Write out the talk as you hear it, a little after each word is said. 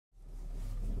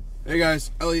Hey guys,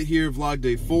 Elliott here, vlog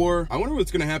day 4. I wonder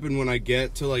what's gonna happen when I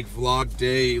get to like vlog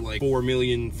day like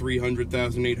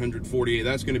 4,300,848.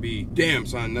 That's gonna be, damn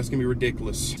son, that's gonna be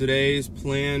ridiculous. Today's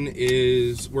plan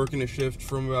is working a shift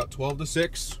from about 12 to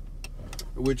 6,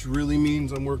 which really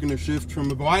means I'm working a shift from,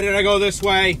 why did I go this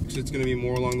way? So it's gonna be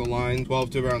more along the line,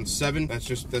 12 to around 7. That's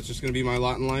just gonna be my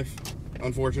lot in life,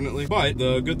 unfortunately. But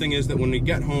the good thing is that when we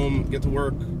get home, get to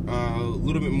work a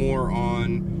little bit more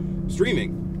on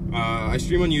streaming. I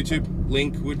stream on YouTube.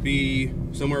 Link would be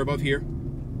somewhere above here.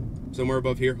 Somewhere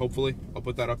above here, hopefully. I'll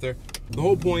put that up there. The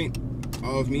whole point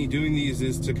of me doing these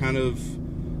is to kind of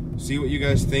see what you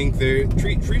guys think. Treat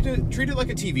it like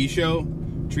a TV show.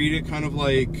 Treat it kind of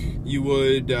like you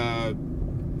would,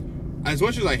 as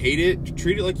much as I hate it,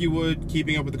 treat it like you would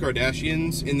Keeping Up with the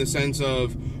Kardashians, in the sense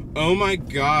of, oh my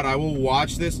god, I will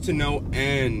watch this to no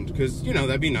end. Because, you know,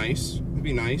 that'd be nice. That'd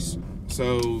be nice.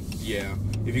 So, yeah.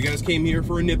 If you guys came here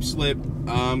for a nip slip,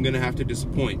 I'm gonna have to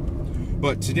disappoint.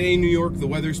 But today in New York, the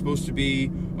weather's supposed to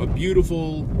be a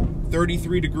beautiful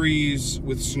 33 degrees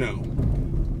with snow.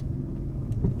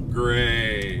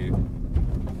 Great.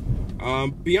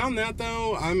 Beyond that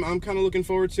though, I'm kind of looking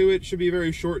forward to it. Should be a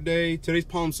very short day. Today's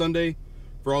Palm Sunday.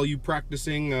 For all you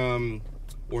practicing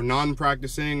or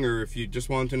non-practicing, or if you just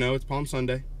want to know, it's Palm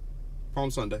Sunday. Palm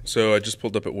Sunday. So I just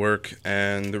pulled up at work,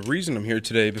 and the reason I'm here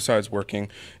today, besides working,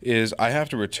 is I have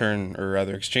to return, or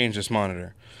rather exchange this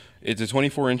monitor. It's a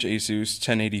 24-inch Asus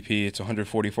 1080p, it's a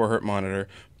 144Hz monitor,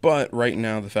 but right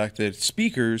now the fact that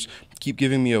speakers keep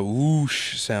giving me a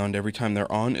whoosh sound every time they're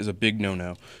on is a big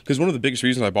no-no. Because one of the biggest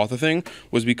reasons I bought the thing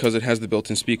was because it has the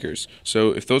built-in speakers.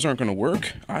 So if those aren't going to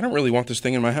work, I don't really want this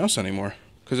thing in my house anymore.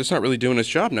 Because it's not really doing its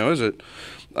job now, is it?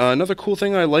 Another cool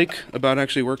thing I like about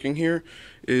actually working here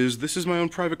is this is my own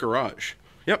private garage.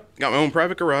 Yep, got my own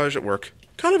private garage at work.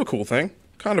 Kind of a cool thing.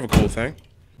 Kind of a cool thing.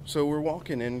 So we're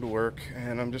walking into work,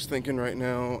 and I'm just thinking right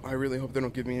now, I really hope they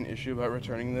don't give me an issue about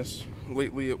returning this.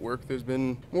 Lately at work, there's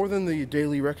been more than the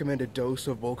daily recommended dose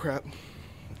of bullcrap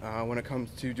when it comes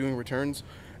to doing returns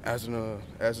as a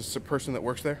person that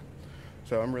works there.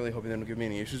 So I'm really hoping they don't give me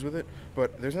any issues with it.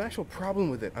 But there's an actual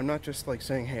problem with it. I'm not just like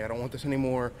saying, hey, I don't want this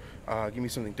anymore, give me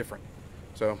something different.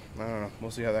 So, I don't know. We'll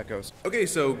see how that goes. Okay,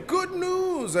 so good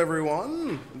news,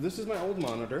 everyone! This is my old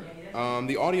monitor.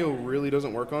 The audio really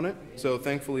doesn't work on it, so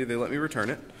thankfully they let me return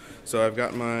it. So I've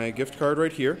got my gift card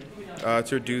right here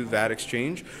to do that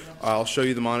exchange. I'll show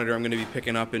you the monitor I'm going to be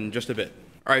picking up in just a bit.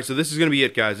 Alright, so this is going to be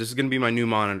it, guys. This is going to be my new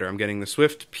monitor. I'm getting the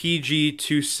Swift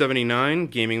PG279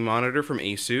 gaming monitor from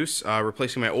Asus,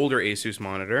 replacing my older Asus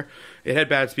monitor. It had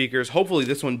bad speakers. Hopefully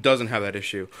this one doesn't have that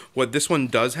issue. What this one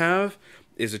does have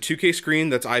is a 2K screen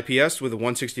that's IPS with a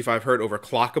 165Hz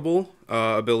overclockable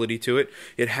ability to it.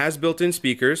 It has built-in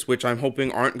speakers, which I'm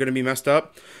hoping aren't going to be messed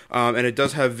up, and it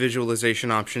does have visualization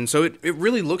options. So it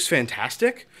really looks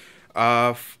fantastic.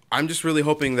 I'm just really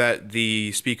hoping that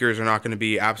the speakers are not going to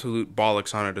be absolute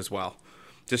bollocks on it as well.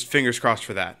 Just fingers crossed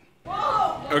for that.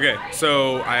 Okay,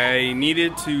 so I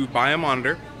needed to buy a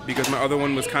monitor because my other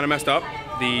one was kind of messed up.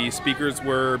 The speakers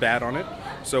were bad on it.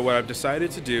 So what I've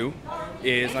decided to do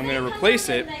is I'm going to replace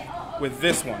it with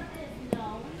this one.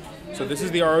 So this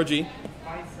is the ROG,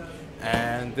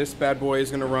 and this bad boy is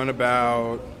going to run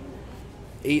about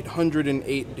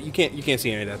 808. You can't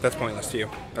see any of that. That's pointless to you.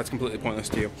 That's completely pointless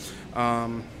to you.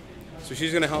 So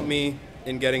she's going to help me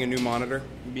in getting a new monitor,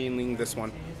 meaning this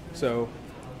one. So,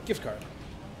 gift card.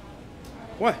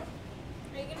 What? Are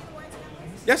you getting the warranty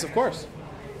on this? Yes, of course.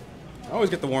 I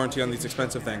always get the warranty on these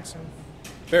expensive things.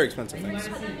 Very expensive things.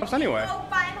 Anyway.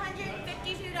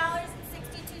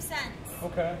 $552.62.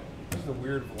 Okay. This is a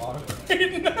weird vlog.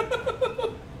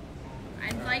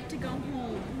 I'd like to go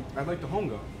home. I'd like to home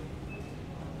go.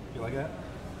 You like that?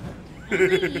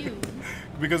 Only you.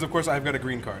 Because of course I've got a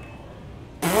green card.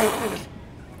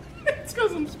 It's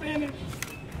because I'm Spanish.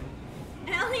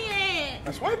 Elliott!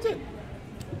 I swiped it.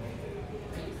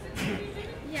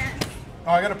 Yes.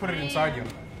 Oh, I gotta put it inside you.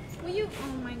 Will you?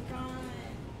 Oh my god.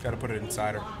 Gotta put it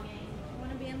inside her.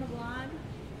 Want to be in the vlog?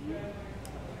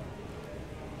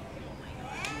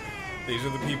 These are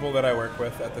the people that I work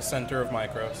with at the center of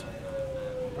Micros.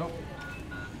 Oh.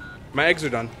 My eggs are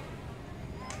done.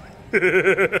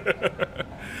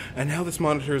 And now this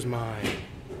monitor is mine.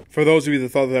 For those of you that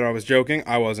thought that I was joking,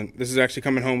 I wasn't. This is actually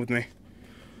coming home with me.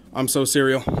 I'm so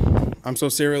cereal. I'm so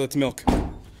cereal, it's milk.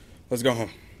 Let's go home.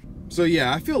 So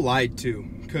yeah, I feel lied to,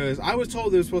 because I was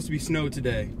told there was supposed to be snow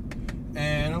today.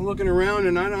 And I'm looking around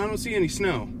and I don't see any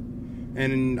snow.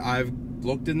 And I've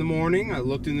looked in the morning, I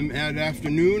looked in the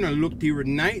afternoon, I looked here at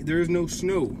night, there's no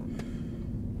snow.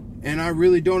 And I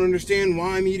really don't understand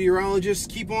why meteorologists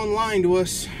keep on lying to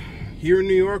us. Here in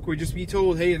New York, we just be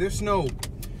told, hey, there's snow.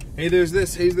 Hey, there's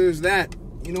this, hey, there's that.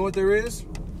 You know what there is?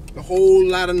 A whole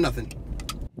lot of nothing.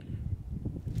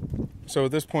 So at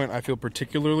this point, I feel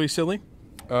particularly silly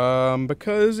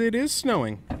because it is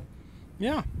snowing.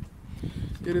 Yeah,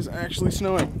 it is actually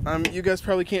snowing. You guys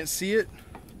probably can't see it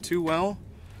too well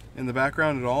in the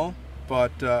background at all,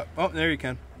 but oh, there you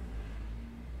can.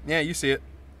 Yeah, you see it.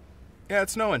 Yeah,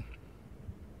 it's snowing.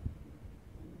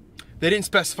 They didn't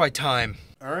specify time.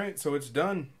 All right, so it's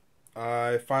done.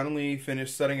 I finally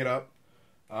finished setting it up.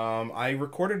 I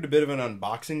recorded a bit of an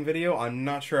unboxing video. I'm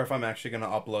not sure if I'm actually going to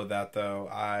upload that, though.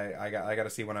 I got to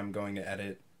see when I'm going to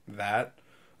edit that.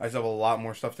 I still have a lot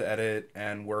more stuff to edit,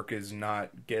 and work is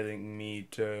not getting me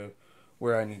to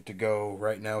where I need to go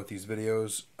right now with these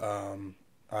videos. I'm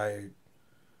in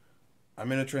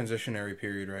a transitionary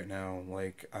period right now.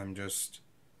 Like, I'm just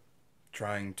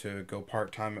trying to go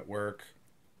part-time at work,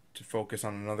 to focus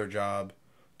on another job,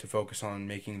 to focus on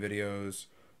making videos,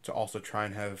 to also try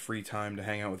and have free time to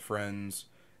hang out with friends,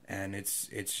 and it's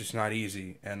just not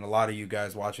easy. And a lot of you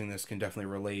guys watching this can definitely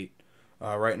relate.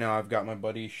 Right now, I've got my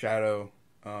buddy Shadow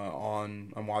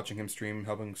on. I'm watching him stream,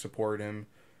 helping support him.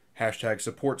 Hashtag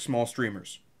support small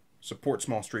streamers. Support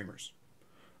small streamers.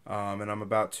 And I'm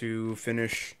about to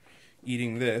finish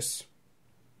eating this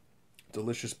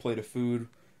delicious plate of food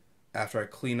after I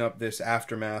clean up this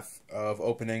aftermath of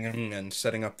opening and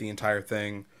setting up the entire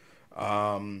thing.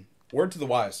 Word to the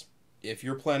wise, if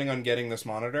you're planning on getting this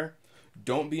monitor,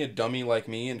 don't be a dummy like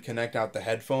me and connect out the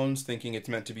headphones thinking it's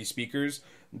meant to be speakers.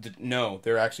 No,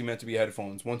 they're actually meant to be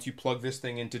headphones. Once you plug this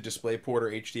thing into DisplayPort or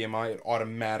HDMI, it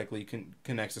automatically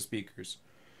connects to speakers.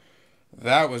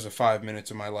 That was 5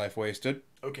 minutes of my life wasted.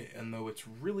 Okay, and though it's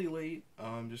really late,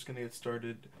 I'm just going to get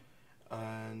started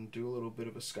and do a little bit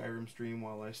of a Skyrim stream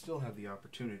while I still have the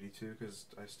opportunity to, because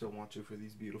I still want to for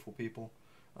these beautiful people.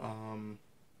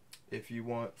 If you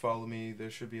want, follow me. There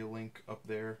should be a link up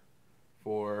there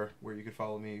for where you can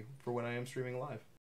follow me for when I am streaming live.